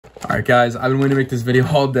All right, guys, I've been waiting to make this video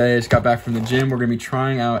all day. I just got back from the gym. We're gonna be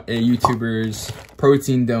trying out a YouTuber's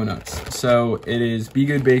protein donuts. So it is Be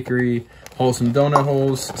Good Bakery Wholesome Donut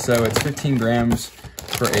Holes. So it's 15 grams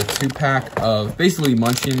for a 2-pack of basically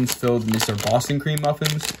munchkins filled, and these are Boston cream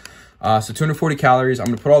muffins. So 240 calories. I'm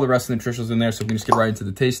gonna put all the rest of the nutritionals in there, so we can just get right into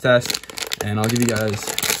the taste test, and I'll give you guys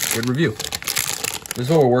a good review. This is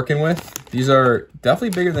what we're working with. These are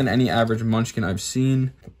definitely bigger than any average munchkin I've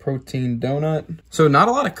seen. The protein donut. So not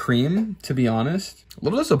a lot of cream, to be honest. A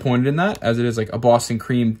little disappointed in that, as it is like a Boston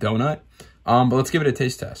cream donut. But let's give it a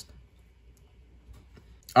taste test.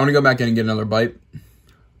 I'm gonna go back in and get another bite.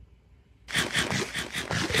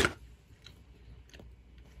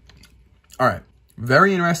 All right,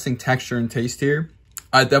 very interesting texture and taste here.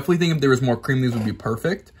 I definitely think if there was more cream, these would be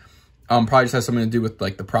perfect. Probably just has something to do with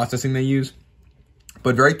like the processing they use.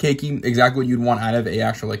 But very cakey, exactly what you'd want out of a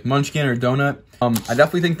actual like munchkin or donut. I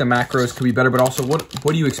definitely think the macros could be better, but also what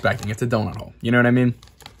are you expecting? It's a donut hole, you know what I mean?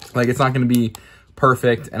 Like, it's not gonna be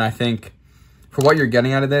perfect, and I think for what you're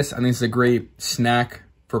getting out of this, I think it's a great snack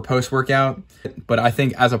for post-workout. But I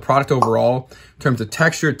think as a product overall, in terms of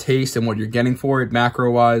texture, taste, and what you're getting for it,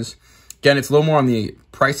 macro-wise, again, it's a little more on the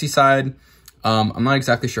pricey side. I'm not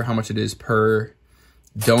exactly sure how much it is per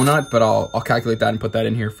donut, but I'll calculate that and put that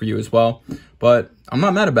in here for you as well. But I'm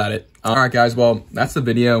not mad about it. All right, guys, well, that's the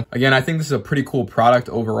video. Again, I think this is a pretty cool product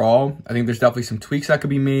overall. I think there's definitely some tweaks that could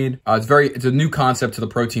be made. It's a new concept to the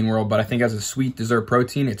protein world, but I think as a sweet dessert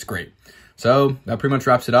protein, it's great. So that pretty much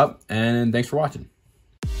wraps it up, and thanks for watching.